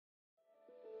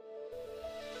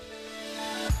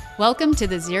Welcome to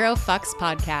the Zero Fucks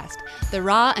podcast, the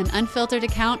raw and unfiltered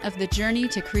account of the journey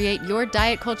to create your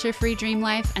diet culture-free dream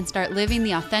life and start living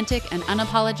the authentic and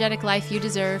unapologetic life you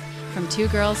deserve from two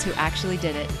girls who actually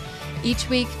did it. Each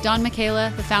week, Dawn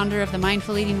Michaela, the founder of the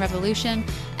Mindful Eating Revolution,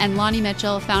 and Lonnie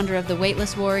Mitchell, founder of the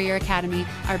Weightless Warrior Academy,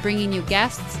 are bringing you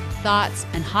guests, thoughts,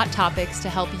 and hot topics to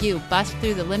help you bust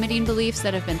through the limiting beliefs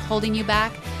that have been holding you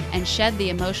back and shed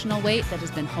the emotional weight that has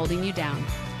been holding you down.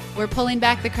 We're pulling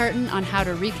back the curtain on how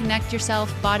to reconnect yourself,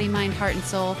 body, mind, heart, and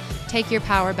soul, take your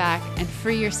power back, and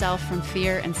free yourself from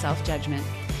fear and self-judgment.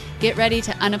 Get ready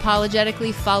to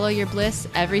unapologetically follow your bliss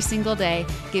every single day,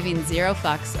 giving zero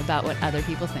fucks about what other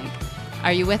people think.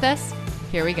 Are you with us?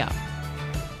 Here we go.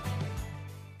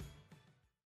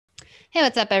 Hey,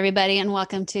 what's up, everybody, and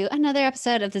welcome to another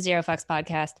episode of the Zero Fucks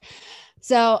podcast.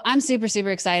 So I'm super,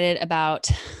 super excited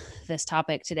about this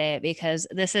topic today because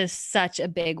this is such a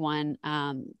big one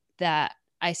that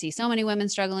I see so many women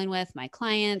struggling with, my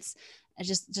clients,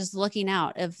 just looking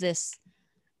out of this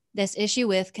issue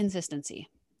with consistency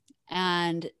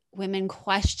and women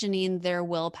questioning their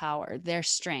willpower, their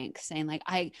strength, saying like,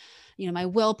 my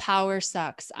willpower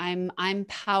sucks. I'm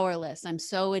powerless. I'm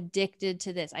so addicted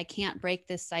to this. I can't break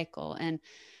this cycle. And,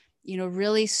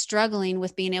 really struggling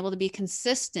with being able to be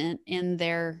consistent in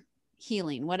their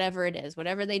healing, whatever it is,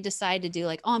 whatever they decide to do,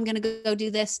 like, oh, I'm going to go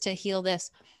do this to heal this.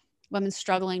 Women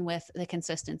struggling with the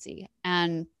consistency.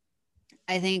 And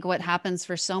I think what happens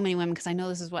for so many women, because I know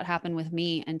this is what happened with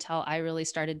me until I really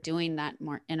started doing that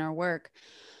more inner work,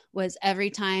 was every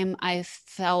time I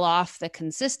fell off the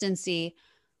consistency,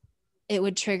 it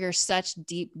would trigger such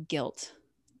deep guilt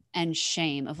and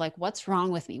shame of like, what's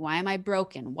wrong with me? Why am I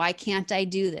broken? Why can't I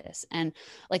do this? And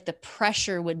like the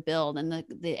pressure would build and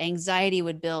the anxiety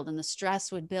would build and the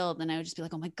stress would build. And I would just be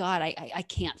like, oh my God, I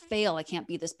can't fail. I can't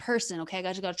be this person. Okay. I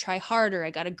got to try harder.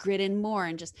 I got to grit in more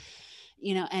and just,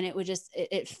 and it would just,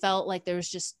 it felt like there was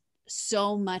just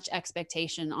so much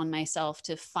expectation on myself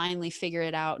to finally figure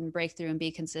it out and break through and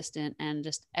be consistent. And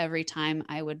just every time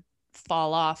I would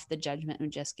fall off, the judgment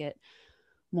would just get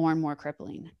more and more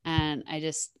crippling. And I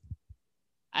just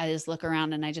look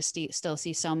around and I just still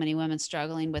see so many women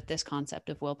struggling with this concept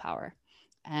of willpower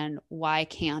and why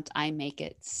can't I make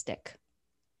it stick?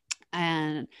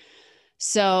 And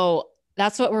so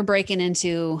that's what we're breaking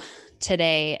into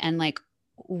today. And like,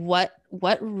 what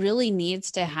really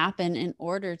needs to happen in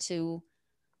order to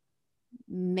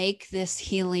make this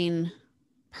healing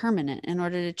permanent, in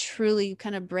order to truly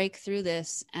kind of break through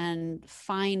this and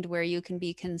find where you can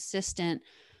be consistent,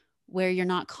 where you're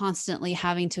not constantly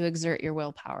having to exert your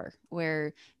willpower,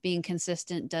 where being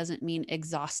consistent doesn't mean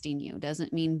exhausting you,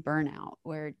 doesn't mean burnout,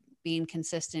 where being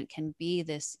consistent can be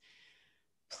this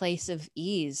place of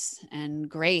ease and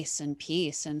grace and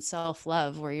peace and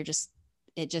self-love, where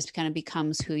it just kind of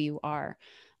becomes who you are.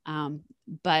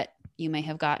 But you may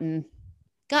have gotten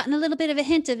a little bit of a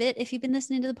hint of it if you've been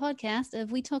listening to the podcast.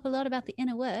 We talk a lot about the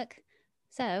inner work.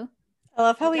 So I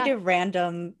love how we do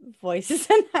random voices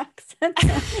and accents.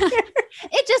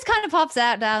 It just kind of pops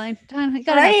out, darling. You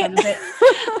gotta have fun with it.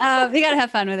 You gotta have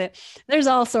fun with it. There's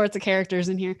all sorts of characters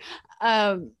in here.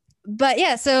 But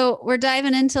yeah, so we're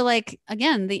diving into like,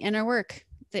 again, the inner work.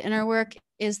 The inner work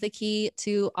is the key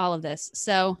to all of this.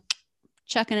 So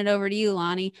chucking it over to you,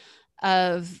 Lonnie,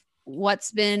 of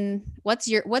what's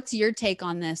your take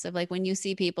on this, of like when you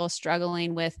see people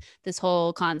struggling with this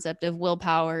whole concept of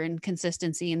willpower and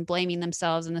consistency and blaming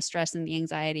themselves and the stress and the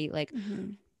anxiety, like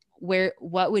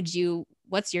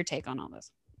what's your take on all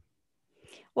this?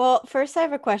 Well, first I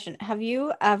have a question. Have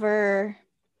you ever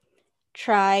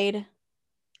tried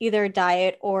either a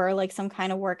diet or like some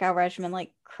kind of workout regimen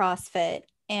like CrossFit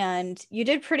and you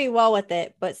did pretty well with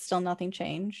it, but still nothing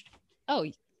changed? Oh,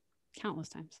 countless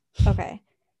times. Okay.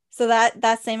 So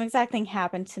that same exact thing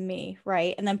happened to me,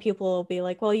 right? And then people will be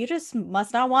like, well, you just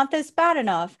must not want this bad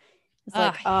enough. It's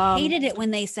like, I hated it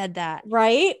when they said that.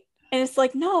 Right? And it's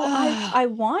like, no, I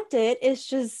want it. It's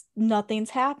just nothing's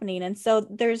happening. And so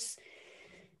there's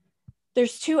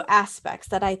two aspects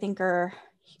that I think are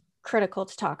critical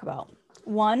to talk about.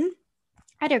 One,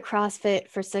 I did CrossFit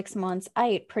for 6 months. I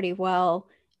ate pretty well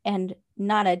and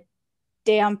not a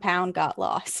damn pound got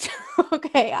lost.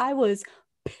 Okay. I was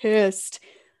pissed.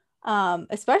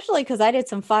 Especially because I did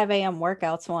some 5 a.m.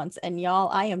 workouts once, and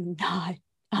y'all, I'm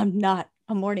not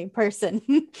a morning person.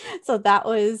 So that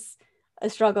was a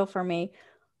struggle for me,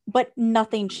 but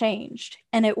nothing changed.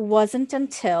 And it wasn't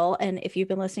until, and if you've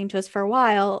been listening to us for a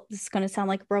while, this is going to sound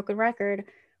like a broken record,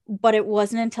 but it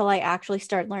wasn't until I actually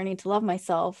started learning to love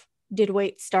myself did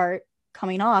weight start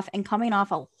coming off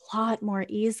a lot more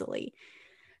easily.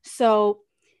 So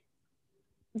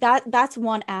that's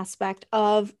one aspect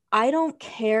of, I don't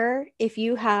care if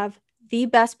you have the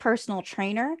best personal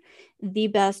trainer, the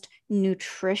best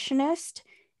nutritionist,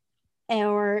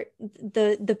 or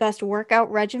the best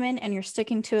workout regimen, and you're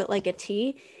sticking to it like a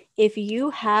T. If you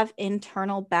have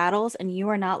internal battles and you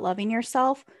are not loving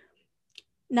yourself,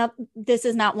 now this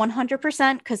is not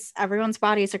 100% because everyone's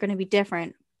bodies are going to be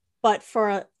different, but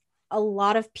for a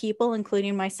lot of people,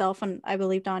 including myself, and I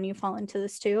believe Dawn, you fall into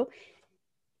this too,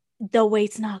 the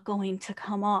weight's not going to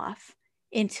come off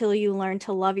until you learn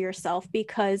to love yourself,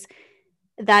 because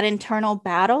that internal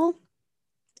battle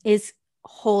is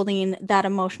holding that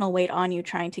emotional weight on you,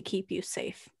 trying to keep you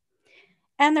safe.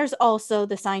 And there's also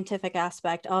the scientific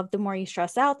aspect of, the more you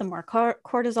stress out, the more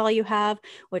cortisol you have,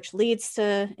 which leads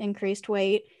to increased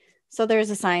weight. So there's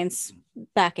a science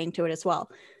backing to it as well.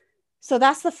 So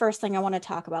that's the first thing I want to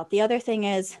talk about. The other thing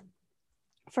is,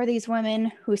 for these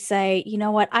women who say, you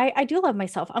know what, I do love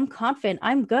myself. I'm confident.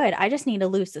 I'm good. I just need to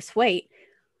lose this weight.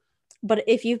 But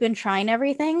if you've been trying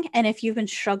everything, and if you've been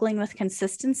struggling with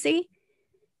consistency,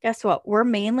 guess what? We're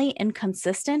mainly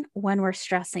inconsistent when we're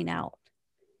stressing out.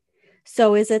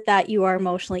 So is it that you are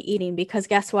emotionally eating? Because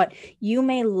guess what? You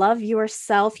may love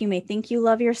yourself. You may think you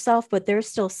love yourself, but there's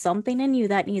still something in you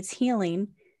that needs healing,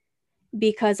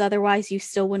 because otherwise you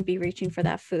still wouldn't be reaching for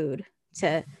that food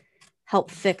to help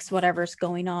fix whatever's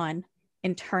going on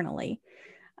internally.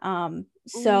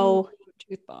 So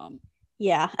truth bomb.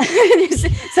 Yeah.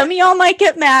 Some of y'all might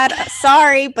get mad.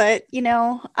 Sorry, but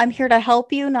I'm here to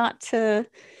help you,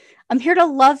 I'm here to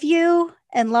love you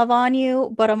and love on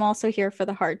you, but I'm also here for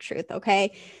the hard truth.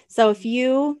 Okay. So if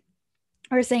you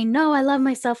are saying, no, I love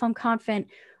myself, I'm confident,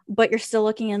 but you're still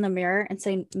looking in the mirror and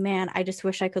saying, man, I just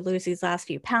wish I could lose these last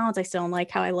few pounds, I still don't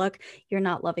like how I look, you're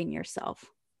not loving yourself.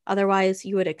 Otherwise,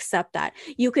 you would accept that.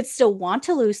 You could still want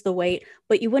to lose the weight,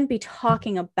 but you wouldn't be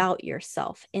talking about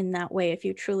yourself in that way if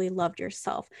you truly loved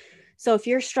yourself. So if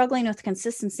you're struggling with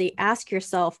consistency, ask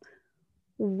yourself,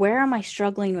 where am I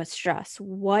struggling with stress?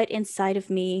 What inside of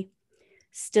me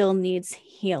still needs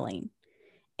healing?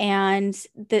 And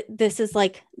this is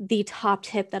like the top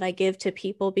tip that I give to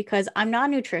people, because I'm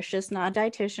not a nutritionist, not a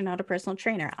dietitian, not a personal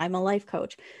trainer. I'm a life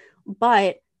coach,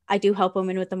 but I do help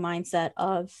women with the mindset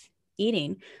of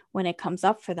eating when it comes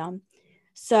up for them.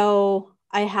 So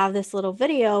I have this little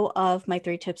video of my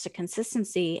 3 tips to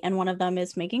consistency. And one of them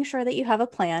is making sure that you have a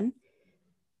plan,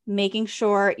 making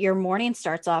sure your morning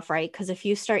starts off right. Because if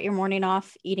you start your morning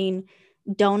off eating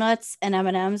donuts and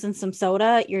M&Ms and some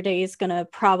soda, your day is going to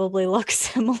probably look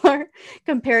similar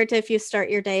compared to if you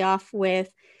start your day off with,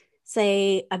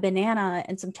 say, a banana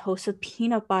and some toast with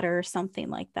peanut butter or something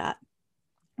like that.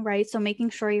 Right? So making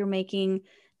sure you're making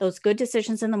those good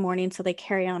decisions in the morning so they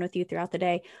carry on with you throughout the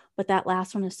day. But that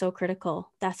last one is so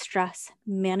critical. That stress,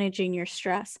 managing your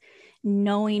stress,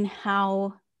 knowing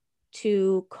how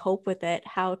to cope with it,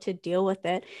 how to deal with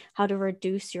it, how to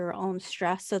reduce your own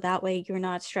stress. So that way you're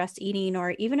not stress eating,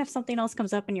 or even if something else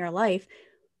comes up in your life,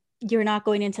 you're not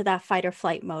going into that fight or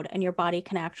flight mode, and your body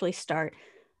can actually start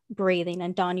breathing.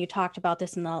 And Dawn, you talked about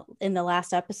this in the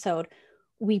last episode.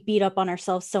 We beat up on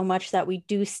ourselves so much that we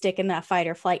do stick in that fight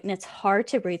or flight, and it's hard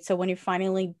to breathe. So when you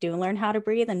finally do learn how to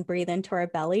breathe and breathe into our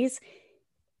bellies,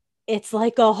 it's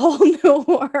like a whole new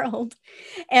world.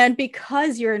 And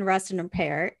because you're in rest and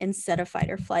repair instead of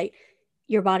fight or flight,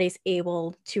 your body's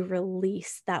able to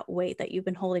release that weight that you've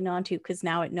been holding on to, because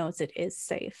now it knows it is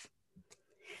safe.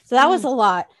 So that was a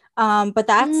lot. But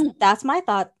that's my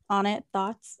thought on it.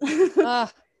 Thoughts?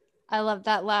 I love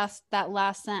that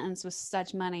last sentence was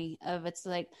such money. Of it's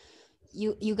like,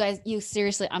 you guys, you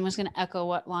seriously, I'm just going to echo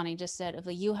what Lonnie just said, of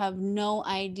like, you have no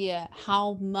idea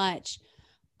how much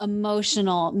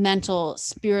emotional, mental,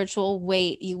 spiritual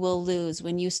weight you will lose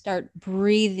when you start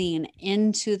breathing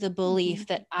into the belief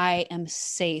that I am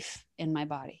safe in my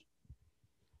body,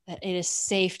 that it is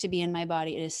safe to be in my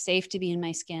body. It is safe to be in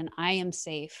my skin. I am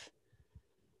safe.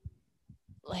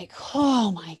 Like,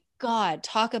 oh my God,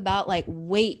 talk about like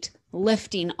weight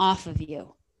lifting off of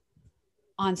you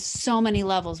on so many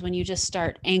levels when you just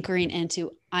start anchoring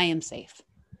into, I am safe.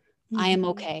 I am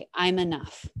okay. I'm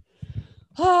enough.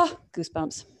 Oh,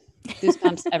 goosebumps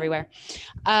everywhere.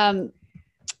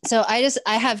 So I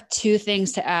have 2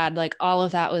 things to add. Like, all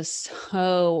of that was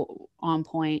so on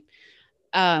point.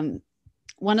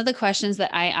 One of the questions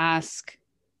that I ask,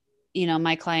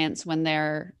 my clients when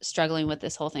they're struggling with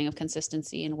this whole thing of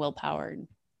consistency and willpower,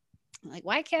 like,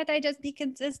 why can't I just be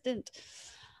consistent?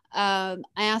 I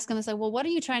ask them, I say, well, what are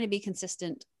you trying to be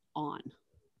consistent on?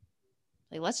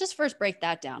 Like, let's just first break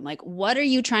that down. Like, what are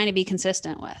you trying to be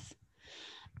consistent with?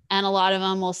 And a lot of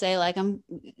them will say like, I'm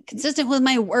consistent with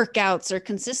my workouts or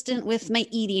consistent with my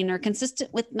eating or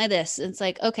consistent with my this. It's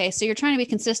like, okay, so you're trying to be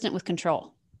consistent with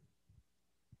control.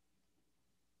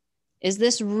 Is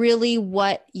this really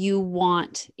what you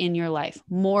want in your life?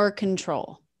 More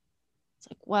control? It's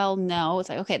like, well, no. It's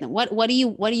like, okay, then what do you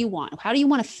want? How do you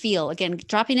want to feel? Again,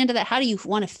 dropping into that, how do you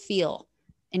want to feel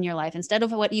in your life instead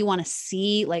of what you want to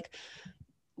see? Like,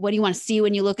 what do you want to see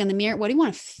when you look in the mirror? What do you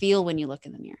want to feel when you look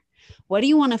in the mirror? What do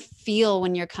you want to feel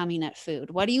when you're coming at food?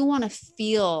 What do you want to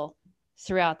feel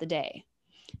throughout the day?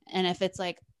 And if it's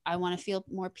like, I want to feel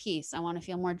more peace, I want to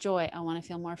feel more joy, I want to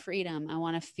feel more freedom, I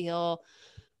want to feel,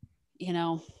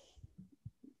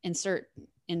 insert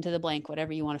into the blank,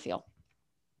 whatever you want to feel.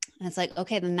 And it's like,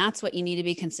 okay, then that's what you need to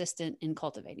be consistent in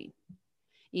cultivating.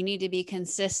 You need to be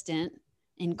consistent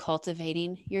in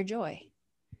cultivating your joy,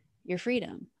 your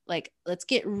freedom. Like, let's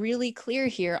get really clear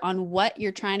here on what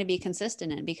you're trying to be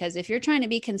consistent in, because if you're trying to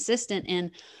be consistent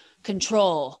in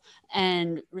control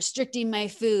and restricting my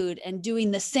food and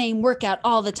doing the same workout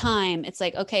all the time, it's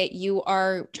like, okay, you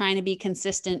are trying to be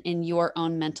consistent in your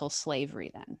own mental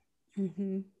slavery then.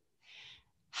 Mm-hmm.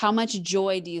 How much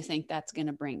joy do you think that's going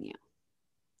to bring you?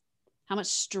 How much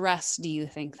stress do you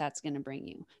think that's going to bring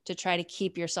you to try to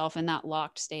keep yourself in that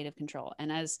locked state of control?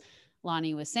 And as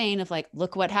Lonnie was saying, of like,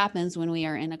 look what happens when we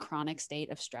are in a chronic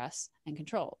state of stress and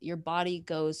control. Your body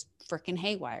goes freaking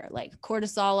haywire, like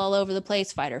cortisol all over the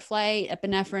place, fight or flight,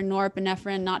 epinephrine,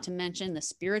 norepinephrine, not to mention the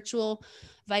spiritual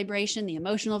vibration, the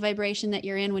emotional vibration that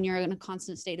you're in when you're in a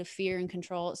constant state of fear and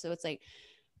control. So it's like,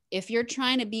 if you're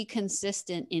trying to be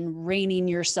consistent in reining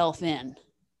yourself in,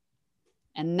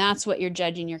 and that's what you're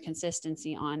judging your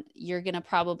consistency on, you're going to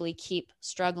probably keep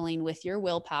struggling with your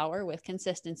willpower, with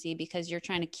consistency, because you're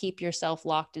trying to keep yourself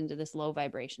locked into this low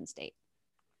vibration state.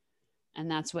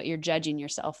 And that's what you're judging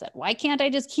yourself, that why can't I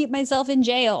just keep myself in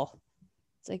jail?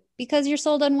 It's like, because your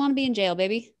soul doesn't want to be in jail,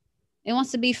 baby. It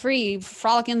wants to be free,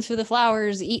 frolicking through the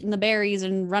flowers, eating the berries,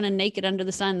 and running naked under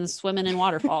the sun, swimming in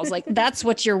waterfalls. Like that's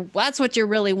what you're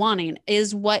really wanting,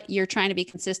 is what you're trying to be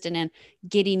consistent in,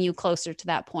 getting you closer to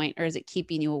that point, or is it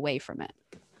keeping you away from it?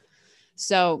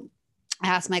 So I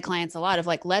ask my clients a lot of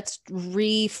like, let's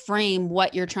reframe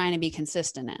what you're trying to be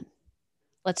consistent in.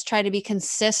 Let's try to be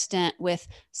consistent with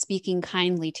speaking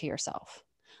kindly to yourself.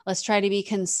 Let's try to be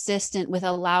consistent with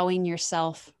allowing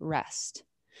yourself rest.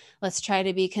 Let's try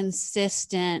to be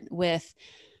consistent with,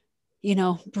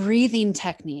 breathing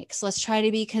techniques. Let's try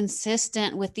to be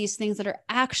consistent with these things that are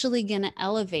actually going to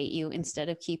elevate you instead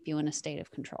of keep you in a state of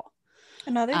control.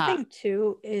 Another thing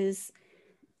too is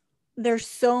there's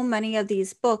so many of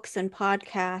these books and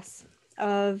podcasts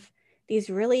of these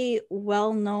really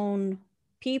well-known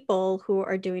people who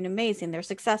are doing amazing. They're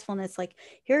successful, and it's like,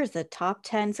 here's the top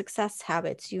 10 success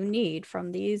habits you need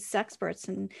from these experts,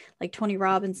 and like Tony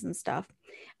Robbins and stuff.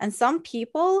 And some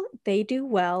people, they do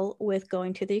well with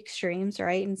going to the extremes,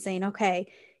 right? And saying, okay,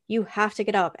 you have to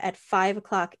get up at 5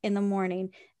 o'clock in the morning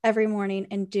every morning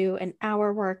and do an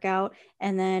hour workout,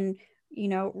 and then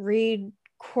read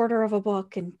quarter of a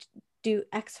book and do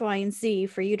X, Y, and Z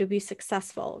for you to be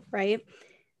successful, right?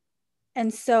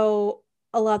 And so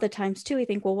a lot of the times too, we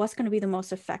think, well, what's going to be the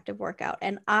most effective workout?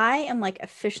 And I am like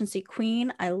efficiency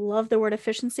queen. I love the word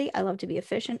efficiency. I love to be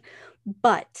efficient.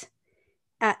 But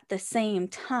at the same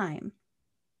time,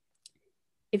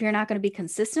 if you're not going to be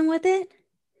consistent with it,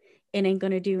 it ain't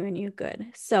going to do any good.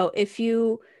 So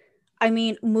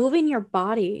moving your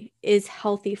body is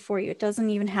healthy for you. It doesn't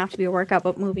even have to be a workout,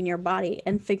 but moving your body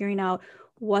and figuring out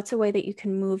what's a way that you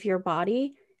can move your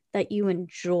body that you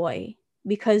enjoy.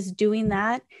 Because doing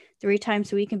that 3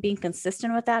 times a week and being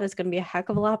consistent with that is going to be a heck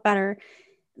of a lot better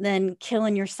than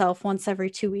killing yourself once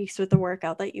every 2 weeks with a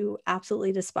workout that you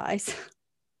absolutely despise.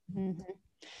 Mm-hmm.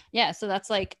 Yeah. So that's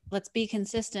like, let's be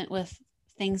consistent with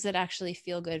things that actually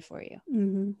feel good for you.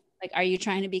 Mm-hmm. Like, are you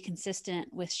trying to be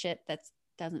consistent with shit that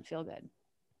doesn't feel good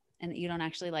and that you don't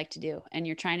actually like to do? And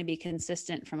you're trying to be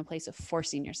consistent from a place of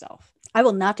forcing yourself. I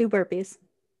will not do burpees.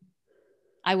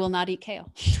 I will not eat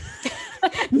kale.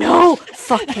 No,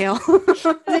 fuck kale.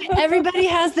 Everybody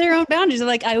has their own boundaries.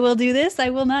 Like, I will do this, I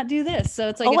will not do this. So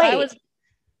it's like,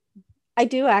 I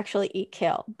do actually eat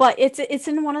kale, but it's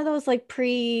in one of those like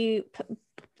pre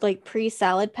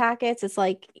salad packets. It's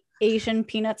like Asian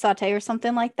peanut saute or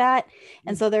something like that.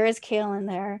 And so there is kale in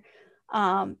there.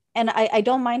 And I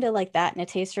don't mind it like that, and it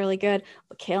tastes really good.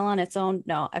 But kale on its own,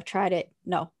 no. I've tried it.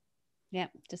 No. Yeah,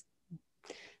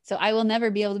 so I will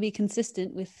never be able to be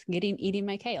consistent with eating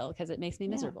my kale because it makes me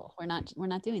miserable. We're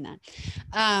not doing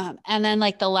that. And then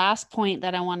like the last point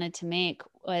that I wanted to make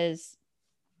was,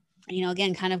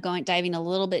 again, kind of diving a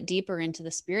little bit deeper into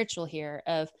the spiritual here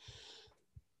of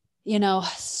you know,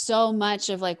 so much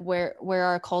of like where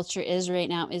our culture is right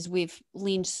now is we've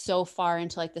leaned so far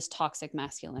into like this toxic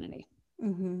masculinity.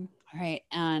 Mm-hmm. Right.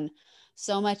 And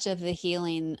so much of the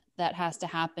healing that has to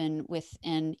happen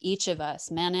within each of us,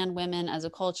 men and women as a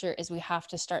culture, is we have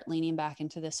to start leaning back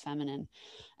into this feminine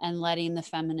and letting the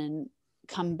feminine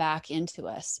come back into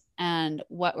us. And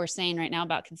what we're saying right now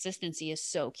about consistency is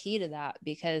so key to that,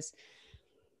 because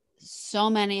so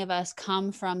many of us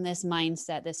come from this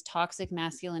mindset, this toxic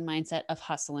masculine mindset of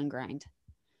hustle and grind.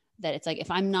 That it's like,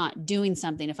 if I'm not doing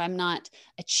something, if I'm not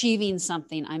achieving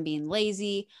something, I'm being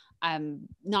lazy, I'm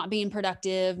not being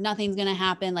productive, nothing's going to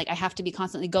happen. Like I have to be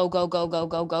constantly go, go, go, go,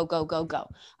 go, go, go, go, go.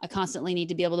 I constantly need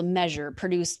to be able to measure,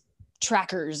 produce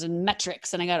trackers and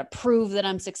metrics, and I got to prove that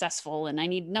I'm successful, and I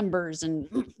need numbers, and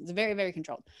it's very, very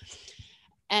controlled.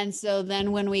 And so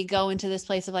then when we go into this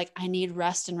place of like, I need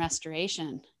rest and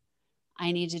restoration,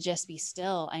 I need to just be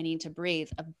still, I need to breathe,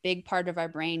 a big part of our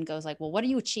brain goes like, well, what are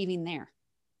you achieving there?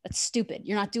 That's stupid.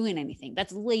 You're not doing anything.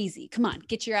 That's lazy. Come on,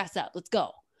 get your ass up. Let's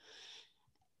go.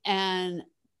 And,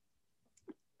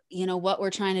 you know, what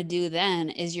we're trying to do then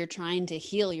is you're trying to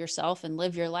heal yourself and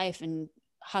live your life and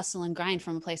hustle and grind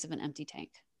from a place of an empty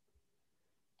tank.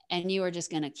 And you are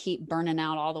just going to keep burning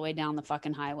out all the way down the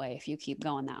fucking highway if you keep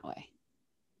going that way.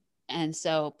 And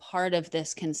so part of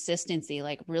this consistency,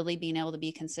 like really being able to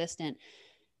be consistent,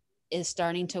 is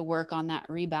starting to work on that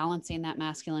rebalancing that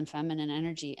masculine feminine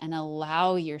energy and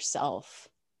allow yourself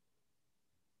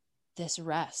this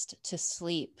rest, to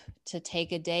sleep, to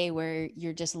take a day where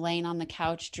you're just laying on the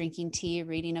couch, drinking tea,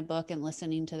 reading a book, and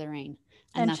listening to the rain.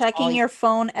 And that's all. checking your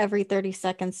phone every 30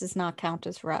 seconds does not count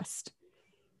as rest.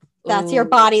 That's your Ooh.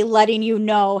 body letting you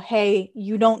know, hey,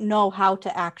 you don't know how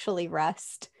to actually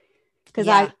rest. Because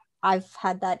I've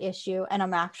had that issue, and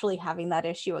I'm actually having that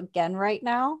issue again right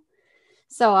now.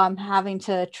 So I'm having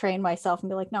to train myself and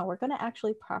be like, no, we're going to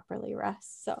actually properly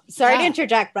rest. So sorry to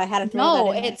interject, but I had to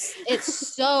throw that in.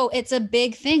 It's a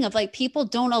big thing of like, people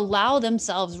don't allow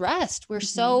themselves rest. We're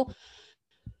so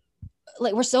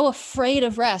afraid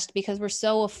of rest because we're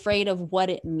so afraid of what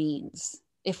it means.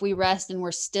 If we rest and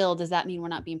we're still, does that mean we're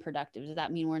not being productive? Does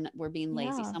that mean we're being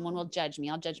lazy? Yeah. Someone will judge me.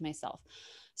 I'll judge myself.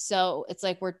 So it's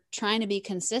like, we're trying to be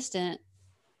consistent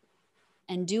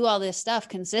and do all this stuff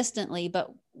consistently, but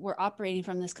we're operating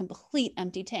from this complete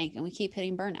empty tank, and we keep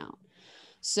hitting burnout.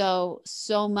 So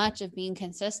much of being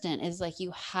consistent is like,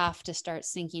 you have to start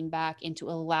sinking back into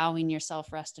allowing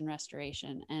yourself rest and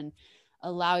restoration, and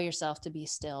allow yourself to be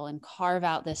still and carve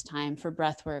out this time for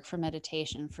breath work, for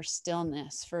meditation, for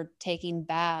stillness, for taking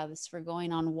baths, for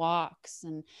going on walks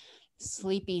and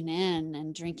sleeping in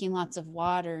and drinking lots of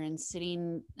water and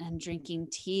sitting and drinking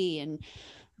tea and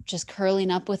just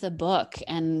curling up with a book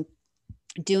and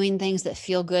doing things that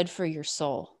feel good for your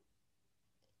soul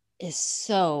is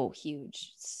so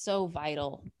huge, so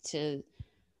vital to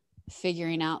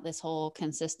figuring out this whole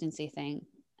consistency thing.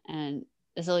 And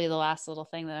this will be the last little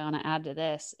thing that I want to add to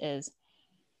this is,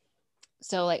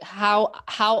 so like how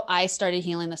I started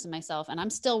healing this in myself, and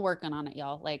I'm still working on it,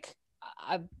 y'all. Like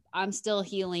I'm still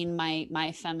healing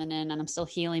my feminine, and I'm still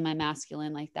healing my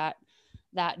masculine. Like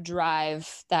that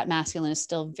drive, that masculine is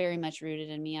still very much rooted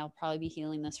in me. I'll probably be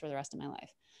healing this for the rest of my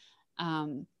life.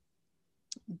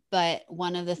 But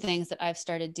one of the things that I've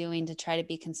started doing to try to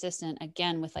be consistent,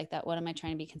 again, with like that, what am I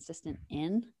trying to be consistent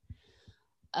in?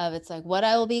 It's like, what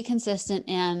I will be consistent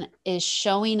in is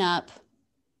showing up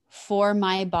for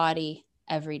my body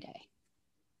every day.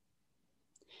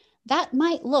 That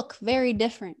might look very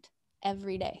different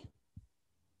every day.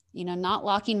 You know, not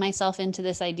locking myself into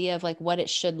this idea of like what it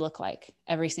should look like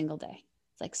every single day.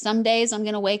 It's like, some days I'm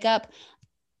going to wake up,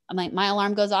 I'm like, my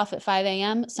alarm goes off at 5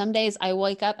 a.m. Some days I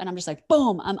wake up and I'm just like,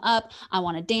 boom, I'm up. I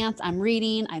want to dance. I'm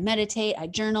reading. I meditate. I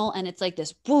journal. And it's like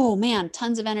this, whoa, man,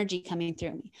 tons of energy coming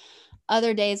through me.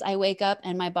 Other days I wake up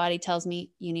and my body tells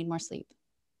me you need more sleep.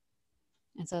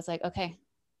 And so it's like, okay,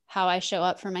 how I show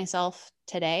up for myself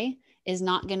today is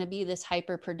not going to be this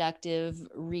hyper productive,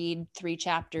 read 3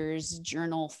 chapters,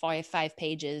 journal 5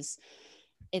 pages.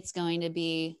 It's going to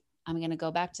be, I'm going to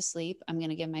go back to sleep. I'm going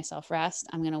to give myself rest.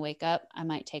 I'm going to wake up. I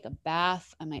might take a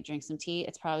bath. I might drink some tea.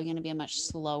 It's probably going to be a much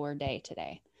slower day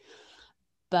today.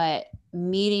 But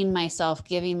meeting myself,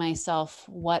 giving myself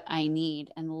what I need,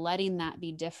 and letting that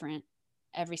be different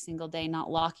every single day, not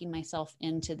locking myself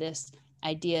into this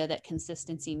idea that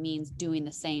consistency means doing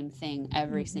the same thing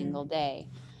every single day,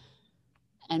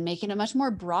 and making it much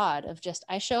more broad of just,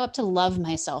 I show up to love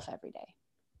myself every day.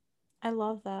 I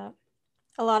love that.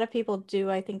 A lot of people do,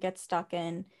 I think, get stuck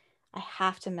in, I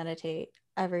have to meditate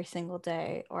every single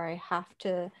day, or I have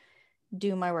to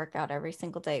do my workout every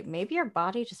single day. Maybe your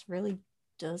body just really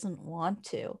doesn't want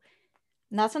to.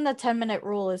 And that's when the 10-minute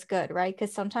rule is good, right?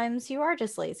 Because sometimes you are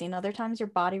just lazy and other times your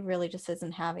body really just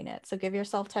isn't having it. So give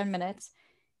yourself 10 minutes.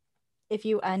 If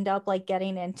you end up like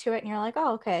getting into it and you're like,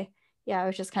 oh, okay, yeah, I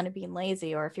was just kind of being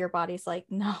lazy. Or if your body's like,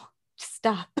 no, just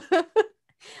stop.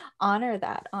 Honor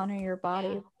that, honor your body.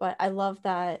 Yeah. But I love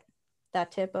that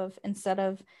tip of, instead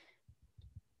of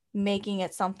making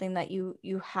it something that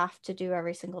you have to do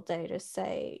every single day, just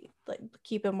say, like,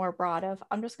 keep it more broad of,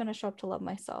 I'm just going to show up to love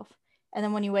myself. And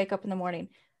then when you wake up in the morning,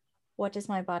 what does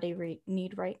my body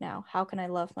need right now? How can I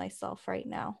love myself right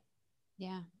now?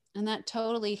 Yeah. And that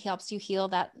totally helps you heal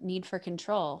that need for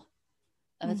control.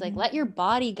 It's like, Mm-hmm. let your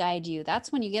body guide you.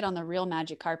 That's when you get on the real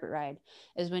magic carpet ride,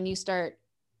 is when you start,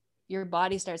 your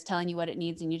body starts telling you what it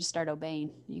needs and you just start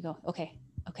obeying. You go, okay,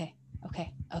 okay,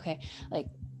 okay, okay. Like,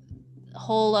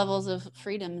 whole levels of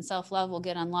freedom and self-love will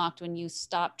get unlocked when you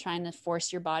stop trying to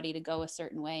force your body to go a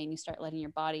certain way and you start letting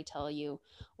your body tell you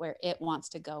where it wants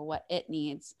to go, what it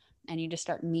needs, and you just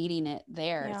start meeting it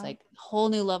there. Yeah. It's like whole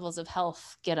new levels of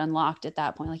health get unlocked at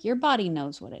that point. Like, your body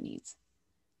knows what it needs.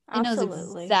 It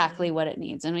knows exactly what it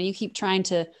needs. And when you keep trying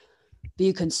to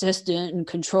be consistent and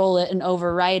control it and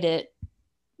override it,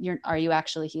 are you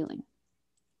actually healing?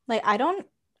 Like,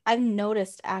 I've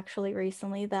noticed actually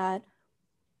recently that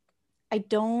I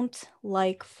don't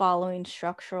like following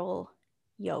structural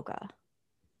yoga.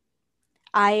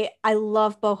 I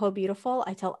love Boho Beautiful.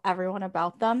 I tell everyone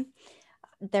about them.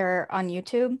 They're on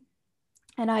YouTube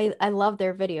and I love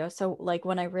their videos. So like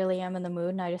when I really am in the mood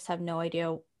and I just have no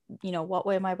idea, what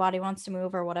way my body wants to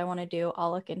move or what I want to do,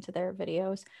 I'll look into their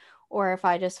videos. Or if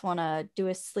I just want to do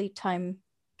a sleep time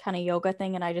kind of yoga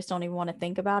thing and I just don't even want to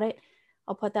think about it,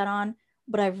 I'll put that on.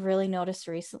 But I've really noticed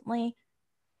recently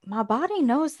my body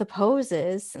knows the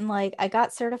poses, and like I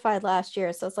got certified last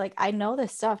year, so it's like I know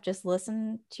this stuff. Just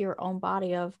listen to your own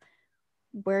body of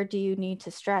where do you need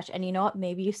to stretch. And you know what,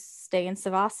 maybe you stay in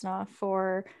Savasana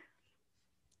for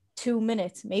 2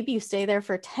 minutes, maybe you stay there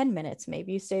for 10 minutes,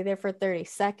 maybe you stay there for 30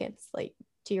 seconds. Like,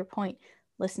 to your point,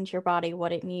 listen to your body,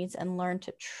 what it needs, and learn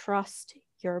to trust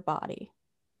your body.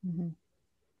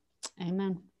 Mm-hmm.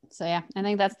 Amen. So yeah, I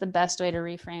think that's the best way to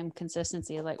reframe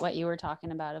consistency, like what you were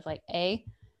talking about, of like,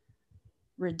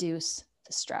 reduce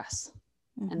the stress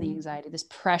and the anxiety, this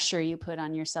pressure you put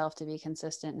on yourself to be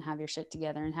consistent and have your shit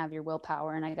together and have your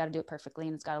willpower. And I got to do it perfectly.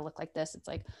 And it's got to look like this. It's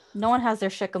like, no one has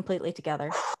their shit completely together.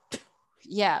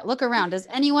 Yeah. Look around. Does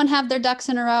anyone have their ducks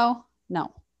in a row?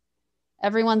 No.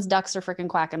 Everyone's ducks are freaking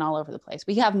quacking all over the place.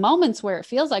 We have moments where it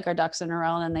feels like our ducks in a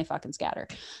row and then they fucking scatter.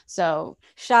 So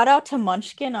shout out to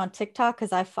Munchkin on TikTok,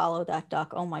 because I follow that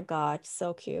duck. Oh my God,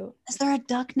 so cute. Is there a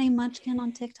duck named Munchkin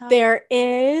on TikTok? There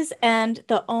is, and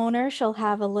the owner, she'll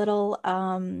have a little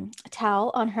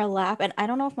towel on her lap. And I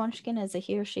don't know if Munchkin is a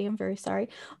he or she, I'm very sorry.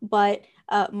 But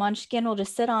Munchkin will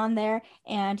just sit on there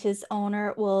and his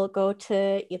owner will go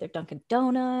to either Dunkin'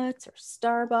 Donuts or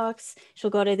Starbucks. She'll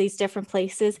go to these different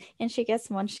places and she gets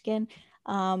Munchkin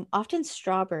often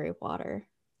strawberry water,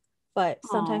 but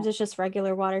sometimes it's just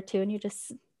regular water too. And you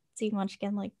just see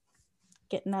Munchkin like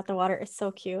getting at the water. It's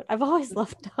so cute. I've always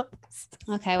loved ducks.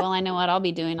 Okay, well, I know what I'll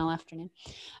be doing all afternoon.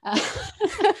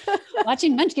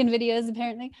 Watching Munchkin videos,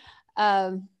 apparently.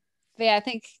 But yeah, I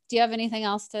think, do you have anything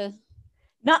else to...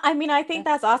 No, I mean, I think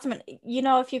that's awesome. And,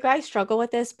 if you guys struggle with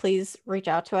this, please reach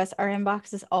out to us. Our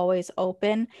inbox is always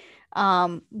open.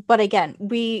 But again,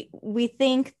 we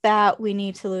think that we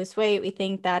need to lose weight. We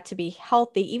think that to be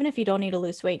healthy, even if you don't need to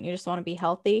lose weight and you just want to be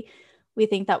healthy, we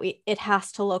think that it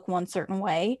has to look one certain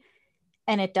way,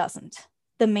 and it doesn't.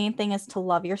 The main thing is to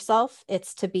love yourself.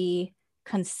 It's to be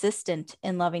consistent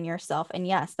in loving yourself. And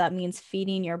yes, that means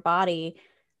feeding your body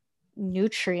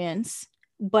nutrients,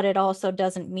 but it also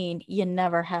doesn't mean you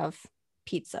never have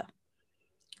pizza.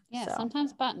 Yeah, so.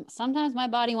 Sometimes my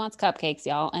body wants cupcakes,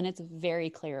 y'all, and it's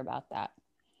very clear about that.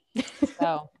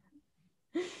 So,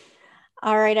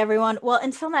 all right, everyone. Well,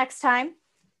 until next time,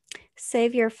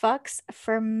 save your fucks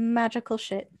for magical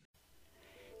shit.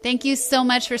 Thank you so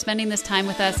much for spending this time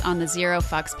with us on the Zero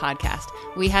Fucks podcast.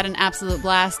 We had an absolute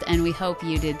blast, and we hope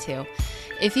you did too.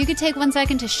 If you could take 1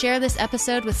 second to share this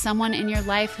episode with someone in your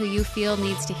life who you feel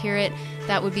needs to hear it,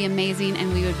 that would be amazing,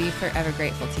 and we would be forever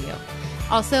grateful to you.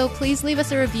 Also, please leave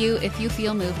us a review if you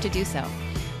feel moved to do so.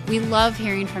 We love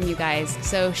hearing from you guys,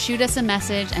 so shoot us a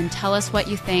message and tell us what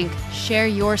you think, share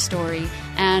your story,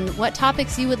 and what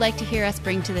topics you would like to hear us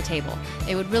bring to the table.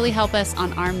 It would really help us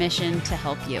on our mission to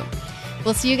help you.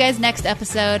 We'll see you guys next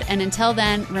episode, and until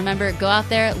then, remember, go out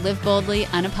there, live boldly,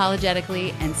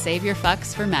 unapologetically, and save your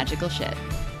fucks for magical shit.